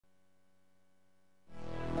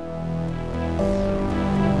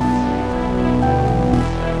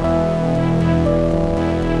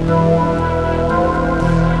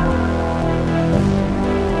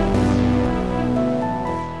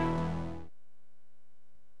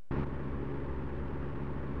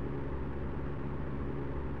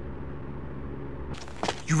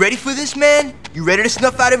You ready for this, man? You ready to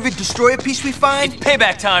snuff out every destroyer piece we find? It's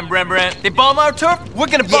payback time, Rembrandt. They bomb our turf, we're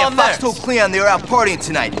gonna bomb theirs. Fox told Cleon they were out partying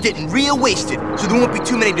tonight, getting real wasted, so there won't be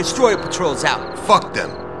too many destroyer patrols out. Fuck them.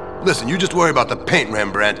 Listen, you just worry about the paint,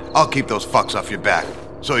 Rembrandt. I'll keep those fucks off your back.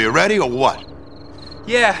 So you ready or what?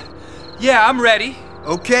 Yeah, I'm ready.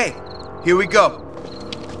 Okay, here we go.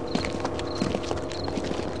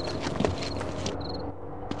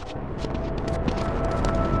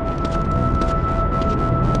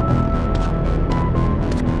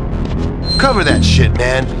 Cover that shit,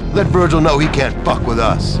 man. Let Virgil know he can't fuck with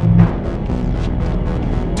us.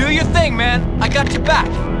 Do your thing, man. I got your back.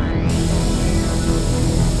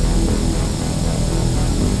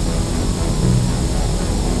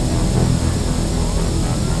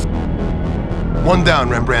 One down,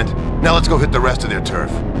 Rembrandt. Now let's go hit the rest of their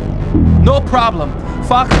turf. No problem.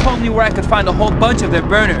 Fox told me where I could find a whole bunch of their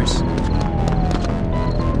burners.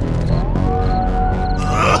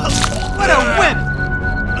 What a wimp!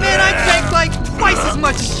 Man, I drank like twice as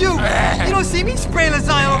much as you. You don't see me spraying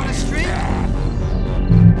lasagna all over the street.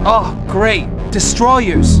 Oh, great.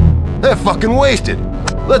 Destroyers. They're fucking wasted.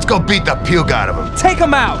 Let's go beat the puke out of them. Take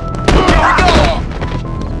them out.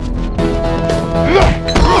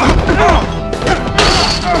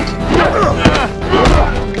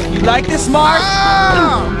 You like this, Mark?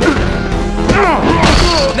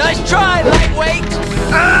 Nice try, lightweight.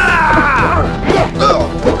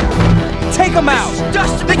 Take them out.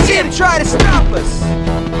 Just They can't try to stop us.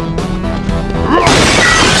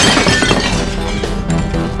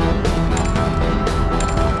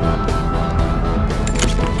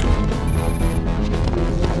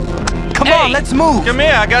 Come on, let's move. Come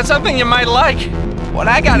here, I got something you might like. What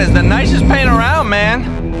I got is the nicest paint around, man.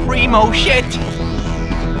 Primo shit.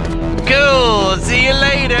 Cool, see you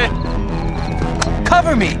later.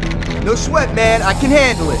 Cover me. No sweat, man. I can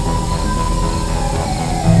handle it.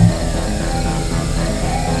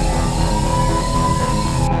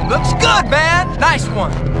 Looks good, man. Nice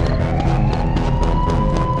one.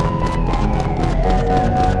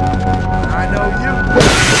 I know you.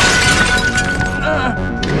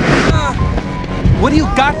 What do you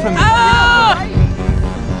got from me?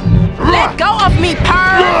 Let go of me,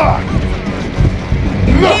 Pearl!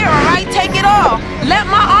 Here, alright? Take it off. Let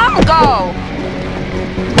my arm go.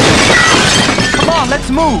 Come on, let's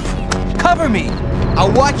move. Cover me.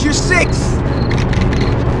 I'll watch your six.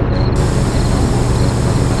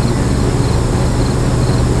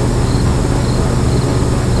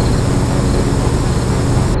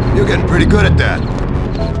 You're getting pretty good at that.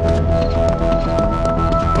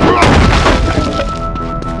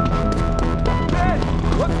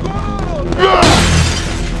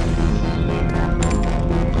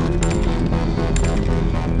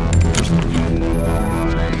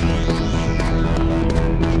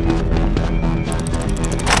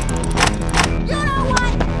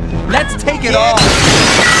 Let's take it off.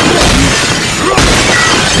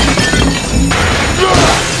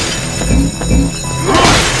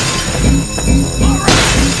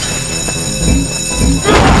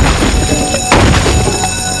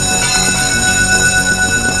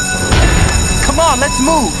 Come on, let's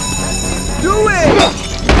move. Do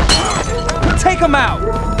it! Take them out.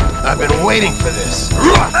 I've been waiting for this.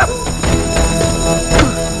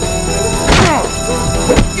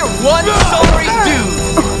 You're one sorry dude.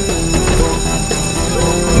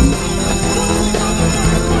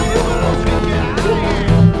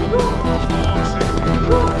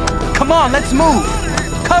 Come on, let's move.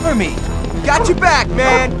 Cover me. Got your back,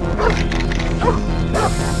 man.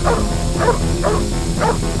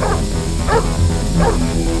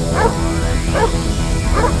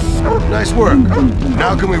 Nice work.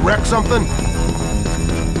 Now can we wreck something?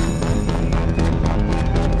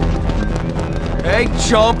 Hey,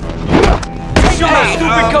 chump. Hey,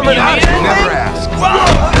 stupid coming in. Never ask.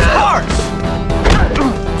 Harsh.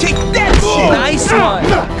 Take that shit. Nice one.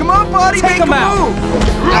 Come on, buddy. Take Make him a out. move.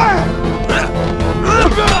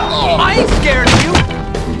 I ain't scared of you.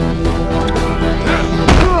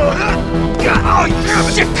 Oh,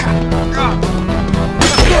 shit.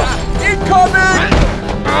 Incoming!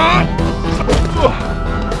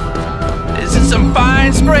 This is some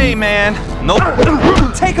fine spray, man. Nope.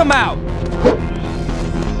 Take them out.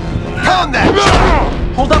 Pound that!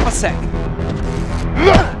 Hold up a sec.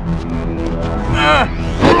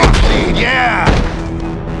 Yeah!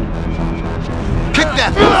 Kick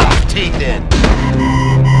that teeth in!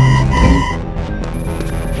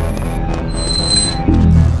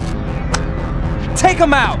 Take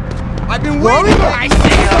them out. I've been waiting. I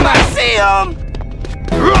see him! I see him!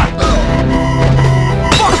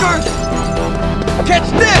 Fucker! Catch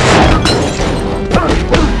this!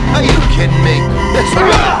 Are you kidding me? That's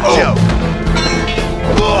right!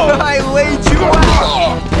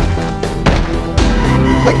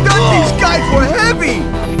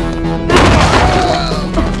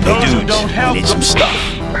 We need some stuff.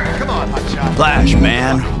 Come on, hotshot. Flash,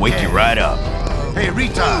 man. Wake you right up. Hey,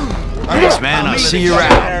 Rita. Thanks, man. I'll see you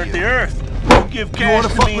around. The earth. Give You cash wanna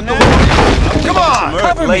to fuck me with now. the Come on!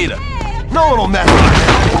 Cover me. Later. No one will mess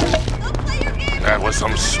with That was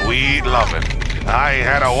some sweet loving. I ain't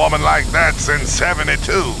had a woman like that since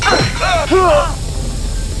 '72.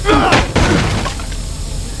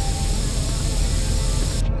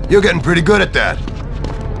 you. You're getting pretty good at that.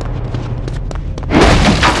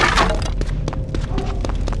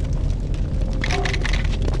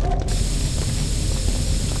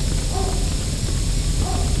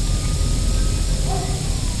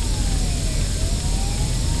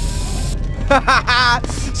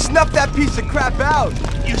 Snuff that piece of crap out.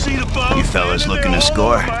 You see the phone? You fellas looking to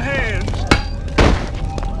score? My hands.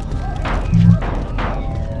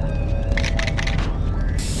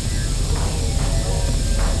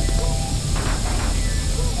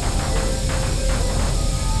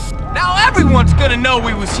 Now everyone's gonna know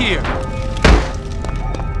we was here.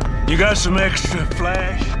 You got some extra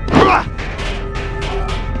flash?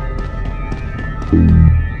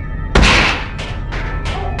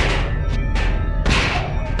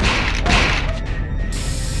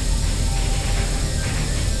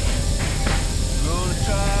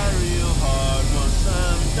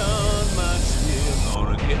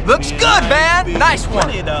 Looks good, man. Nice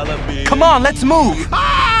one. Come on, let's move.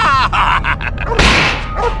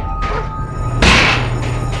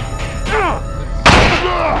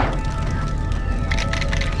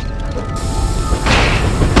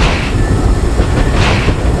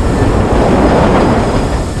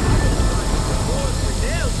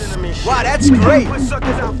 Wow, that's great. Put suckers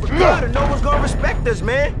out for good and no one's gonna respect us,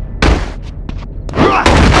 man.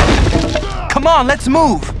 Come on, let's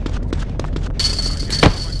move.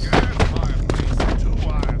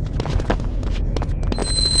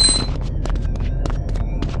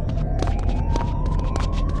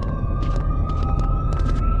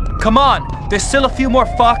 Come on, there's still a few more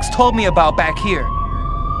Fox told me about back here. Who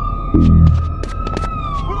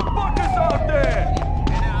the fuck is out there?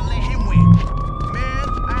 And I'll let him win. Man,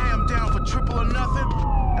 I am down for triple or nothing,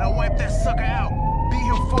 and I'll wipe that sucker out. Beat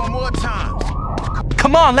him 4 more times.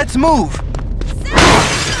 Come on, let's move. Out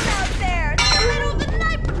there! It's the middle of the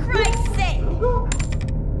night, for Christ's sake!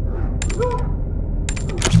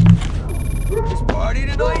 This party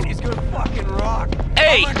tonight is gonna fucking rock.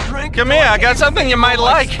 Hey, come here. I got something you might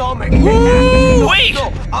like. Woo! Wait!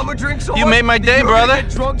 I'ma drink so You much made my day, you're gonna brother.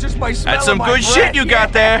 get drunk just by smelling That's some my good breath. shit you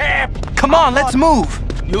got there. Come on, let's move.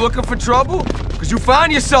 You looking for trouble? Cause you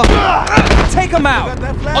found yourself. Take him out.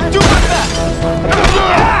 I'll do my best.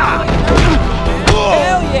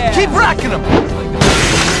 Hell yeah. Keep racking him.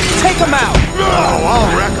 Take him out. Oh, I'll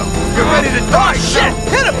wreck him. Get ready to die. Oh shit!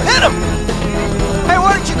 Hit him! Hit him! Hey,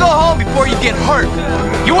 why don't you go home before you get hurt?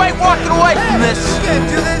 You ain't walking away from this. You can't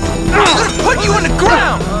do this. I'm gonna put you on the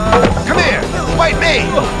ground. Come here. Fight me.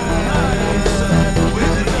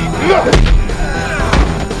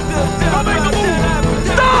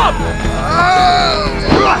 Stop!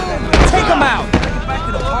 Take him out.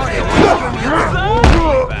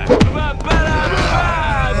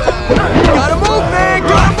 Gotta move, man!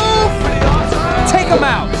 Gotta move! Take him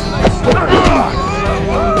out.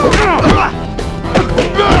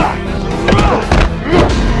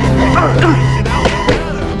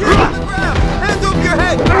 Hands up your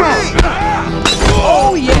head! Hey!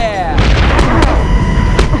 Oh yeah.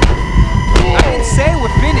 I didn't say we're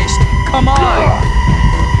finished. Come on.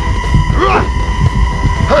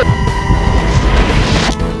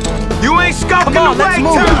 You ain't skulking Come on, let's away,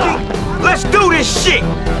 move. turkey! Let's do this shit!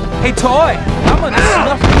 Hey, Toy. I'm gonna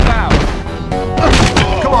snuff you out.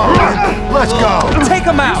 Come on, man. Let's go. Take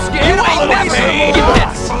him out. You ain't that big! Get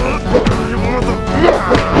this!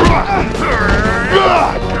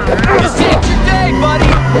 This ain't your day, buddy!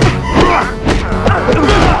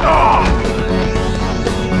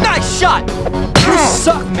 Nice shot. You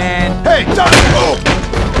suck, man. Hey, don't move.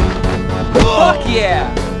 Fuck yeah.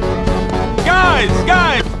 Guys!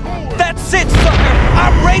 That's it, sucker.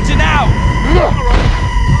 I'm raging out.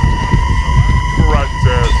 Right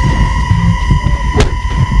there.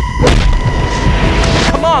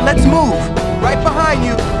 Come on, let's move. Right behind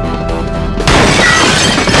you.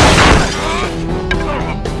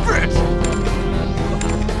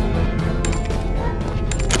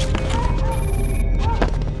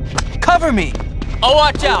 Cover me. Oh,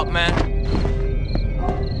 watch out, man.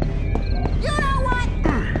 You know what?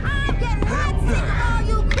 I'm getting right sick of all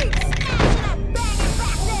you creeps smashing and banging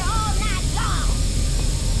back there all night long.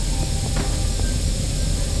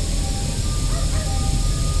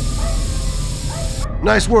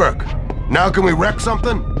 Nice work. Now can we wreck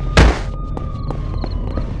something?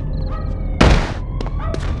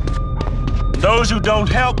 Those who don't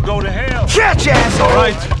help go to hell. Catch, asshole! All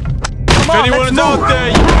right. If anyone's out there,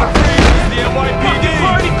 you can freeze the NYPD.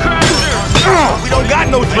 Party crashers! We don't got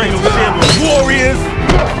no drinks, warriors!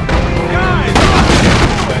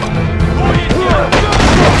 Guys!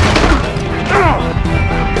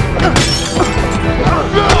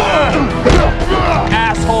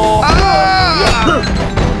 Asshole!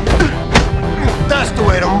 That's the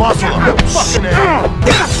way to muscle him. Fucking A.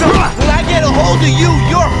 When I get a hold of you,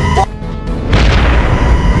 you're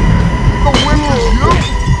The winner's you.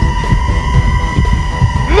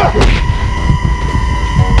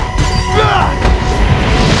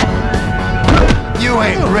 You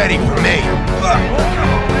ain't ready for me.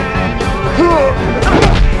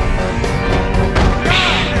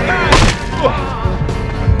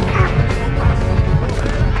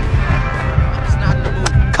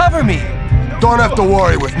 Cover me! Don't have to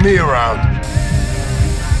worry with me around.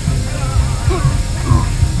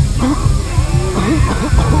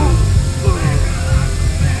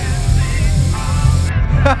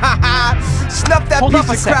 Snuff that Hold up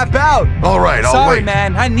piece a of crap out! All right, I'll Sorry, wait.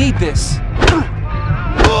 man. I need this.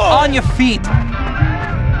 On your feet.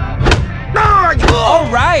 All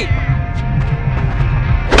right.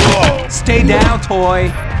 Stay down, toy.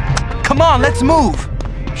 Come on, let's move.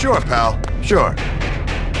 Sure, pal. Sure.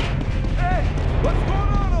 Hey, what's going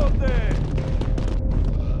on out there?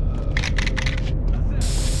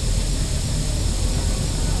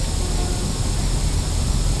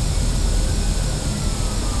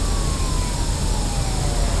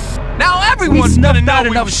 Now We everyone's gonna snuffed know out we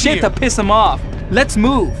enough was shit here. to piss him off. Let's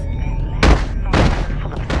move.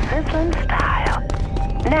 Sizzling style.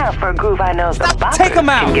 Now for a groove I know the boppers Take 'em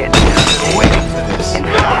out. can get. I'm waiting for this. In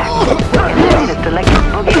fact, it's latest electric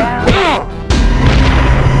boogie down.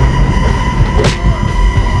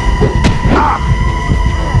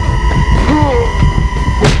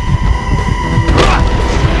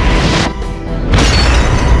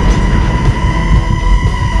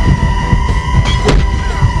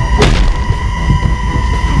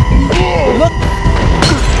 Look.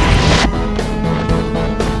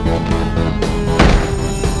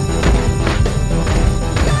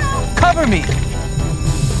 Cover me.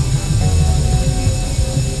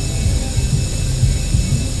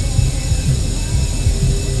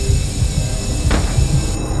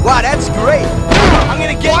 Wow, that's great! I'm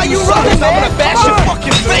gonna get Why you you something, running, man? I'm gonna bash your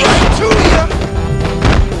fucking face to you!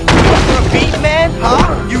 For a beat, man?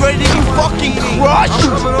 Huh? You ready to get fucking crushed?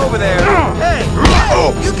 I'm coming over there. Hey,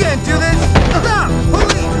 you can't do this. Stop,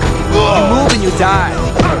 police! You move and you die.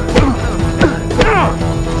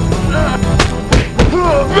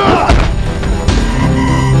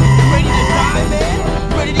 Ready to die,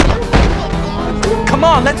 man? Ready to get... Come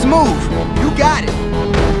on, let's move. You got it!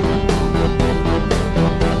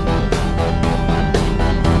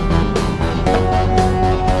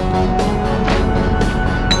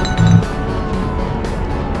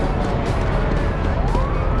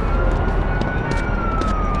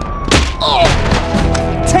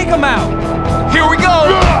 Take him out. Here we go.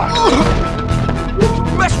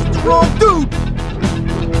 Mess with the wrong dude!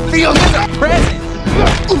 Feel the present.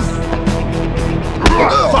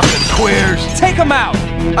 Fucking queers. Take him out.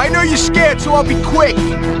 I know you're scared, so I'll be quick.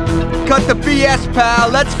 Cut the BS, pal.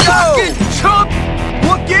 Let's go! Fucking chump!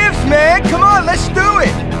 What gives, man? Come on, let's do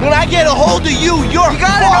it! When I get a hold of you, you're You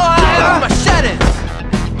gotta know how to handle my settings.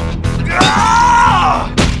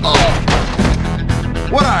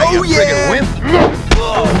 What are Oh, you, yeah. friggin' wimp?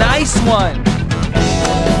 Nice one.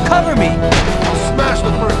 Cover me. Smash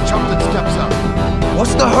the first chump that steps up.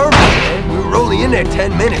 What's the hurry, man? We were only in there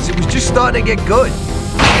 10 minutes. It was just starting to get good.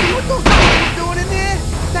 Hey, what those guys doing in there?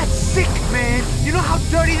 That's sick, man. You know how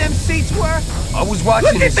dirty them seats were? I was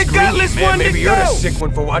watching Look at the gutless one to Maybe you're the go. sick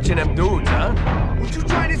one for watching them dudes, huh? What you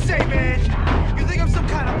trying to say, man? You think I'm some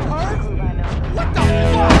kind of perv? What the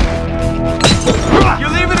fuck? You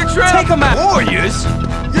leaving a trail? Take him out. Warriors?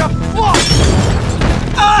 You're fucked!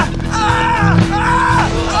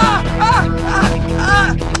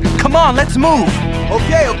 Come on, let's move.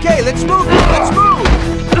 Okay, let's move. Let's move.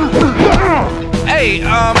 Hey,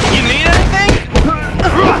 you need anything?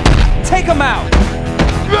 Take him out.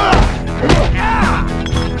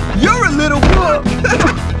 You're a little...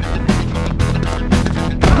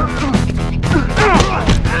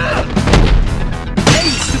 Hey,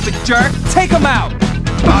 you stupid jerk. Take him out.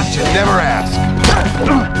 Thought you'd never ask.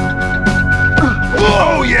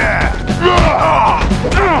 Oh, yeah!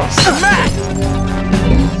 Smack!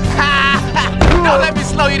 Don't let me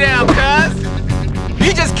slow you down, cuz.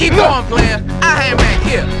 You just keep going, player. I'll hang back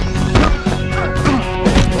here.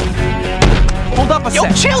 Hold up a Yo,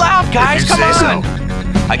 sec. chill out, guys. If you Come say on.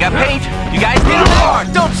 I got paint. You guys need it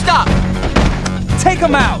hard. Don't stop. Take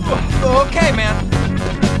him out! Okay, man.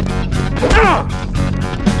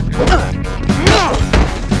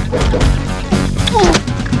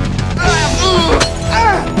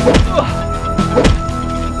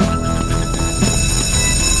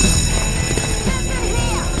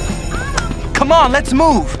 Come on, let's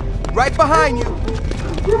move! Right behind you.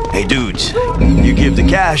 Hey, dudes. You give the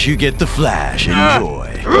cash, you get the flash. Enjoy.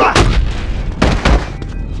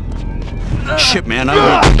 Shit, man, I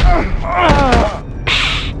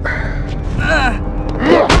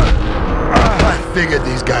figured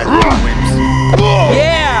these guys were wimps.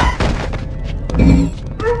 Yeah!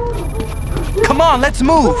 Come on, let's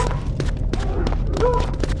move!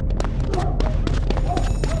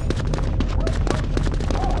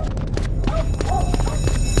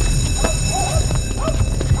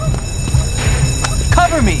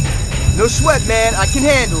 Cover me! No sweat, man. I can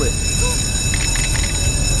handle it.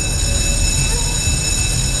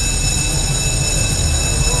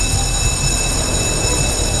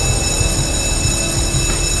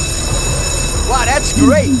 Wow, that's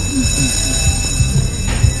great.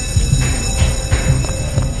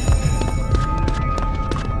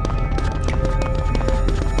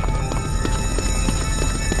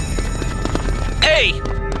 Hey,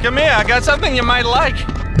 come here. I got something you might like.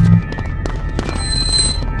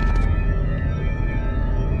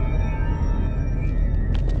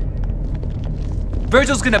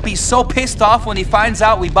 Virgil's gonna be so pissed off when he finds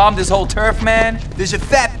out we bombed his whole turf, man. There's a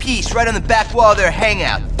fat piece right on the back wall of their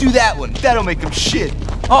hangout. Do that one. That'll make them shit.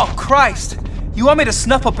 Oh, Christ. You want me to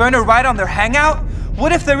snuff a burner right on their hangout?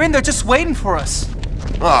 What if they're in there just waiting for us?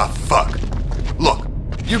 Ah, fuck. Look,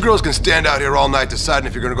 you girls can stand out here all night deciding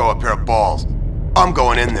if you're gonna go a pair of balls. I'm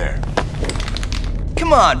going in there.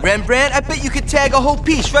 Come on, Rembrandt. I bet you could tag a whole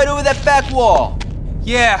piece right over that back wall.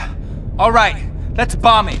 Yeah. All right. Let's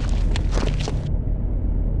bomb it.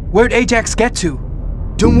 Where'd Ajax get to?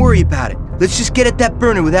 Don't worry about it. Let's just get at that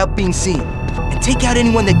burner without being seen. And take out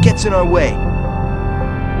anyone that gets in our way.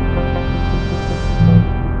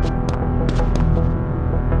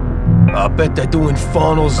 I bet they're doing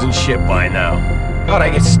funnels and shit by now. How'd I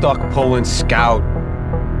get stuck pulling scout?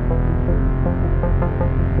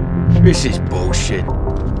 This is bullshit.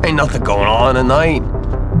 Ain't nothing going on tonight.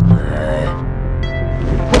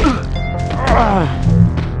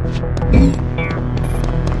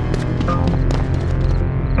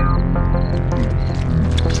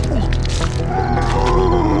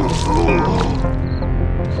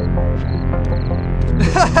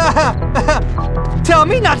 Tell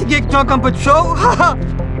me not to get drunk on patrol.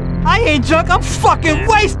 I ain't drunk, I'm fucking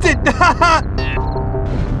wasted.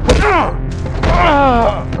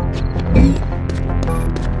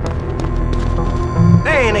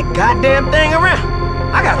 There ain't a goddamn thing around.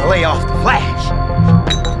 I gotta lay off the flash.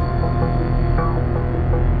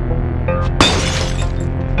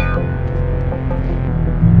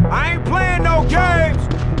 I ain't playing no games.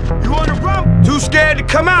 You wanna run? Too scared to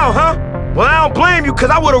come out, huh? Well, I don't blame you, cause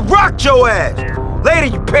I would've rocked your ass. Later,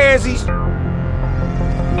 you pansies.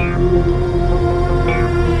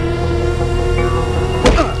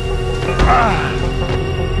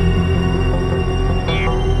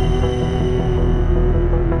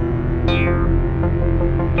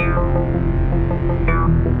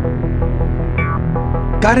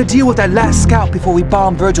 Gotta deal with that last scout before we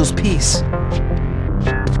bomb Virgil's piece.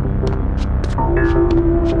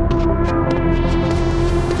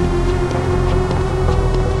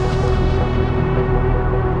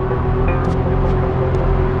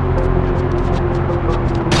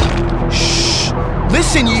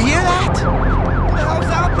 Listen, you hear that? What the hell's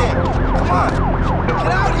out there? Come on,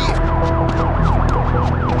 get out here.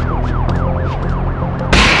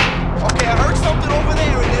 Okay, I heard something over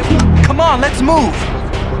there and there's... Come on, let's move.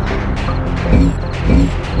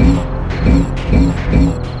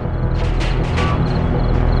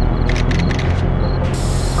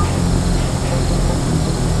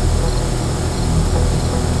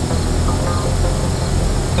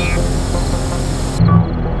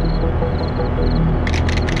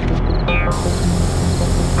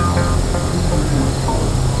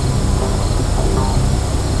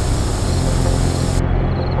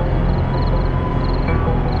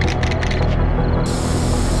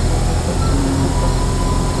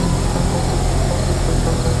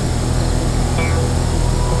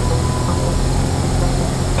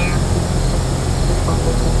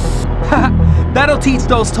 That'll teach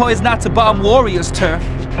those toys not to bomb Warriors' turf.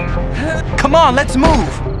 Come on, let's move!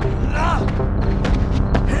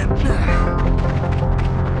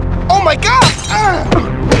 Oh my God!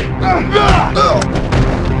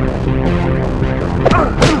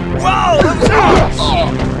 Whoa!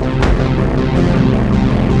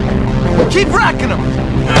 That was Keep rocking him!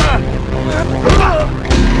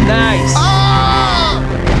 Nice.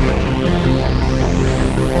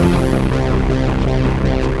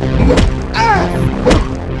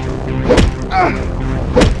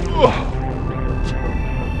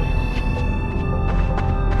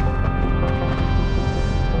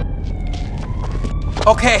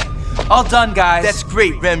 Okay, all done, guys. That's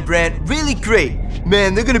great, Rembrandt. Really great.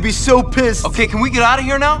 Man, they're gonna be so pissed. Okay, can we get out of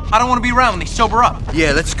here now? I don't want to be around when they sober up.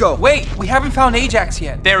 Yeah, let's go. Wait, we haven't found Ajax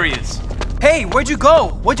yet. There he is. Hey, where'd you go?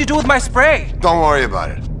 What'd you do with my spray? Don't worry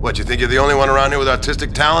about it. What, you think you're the only one around here with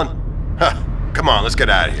artistic talent? Huh. Come on, let's get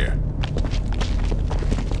out of here.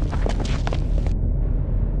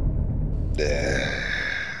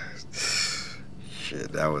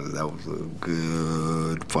 Shit, that was a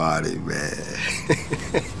good party, man.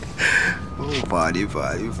 Oh, party.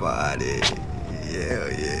 Yeah.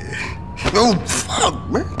 Oh, fuck,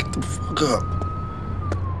 man. Get the fuck up.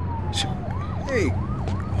 Shit. Hey,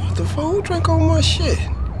 what the fuck? Who drank all my shit?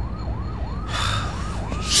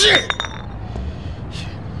 Shit!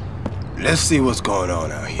 Let's see what's going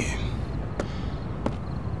on out here.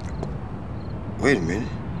 Wait a minute.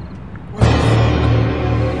 What the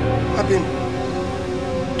fuck? I've been...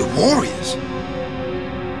 The Warriors?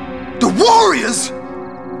 The Warriors?!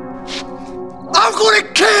 I'm gonna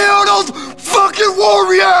kill those fucking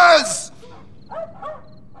Warriors!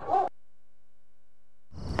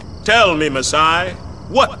 Tell me, Masai,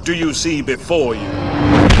 what do you see before you?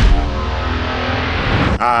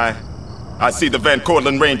 I see the Van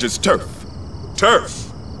Cortlandt Rangers' turf.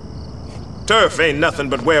 Turf? Turf ain't nothing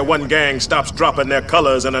but where one gang stops dropping their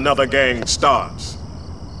colors and another gang starts.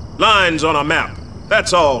 Lines on a map,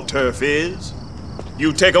 that's all turf is.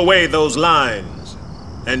 You take away those lines,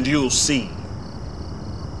 and you'll see.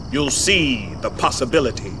 You'll see the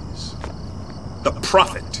possibilities, the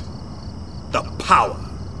profit, the power.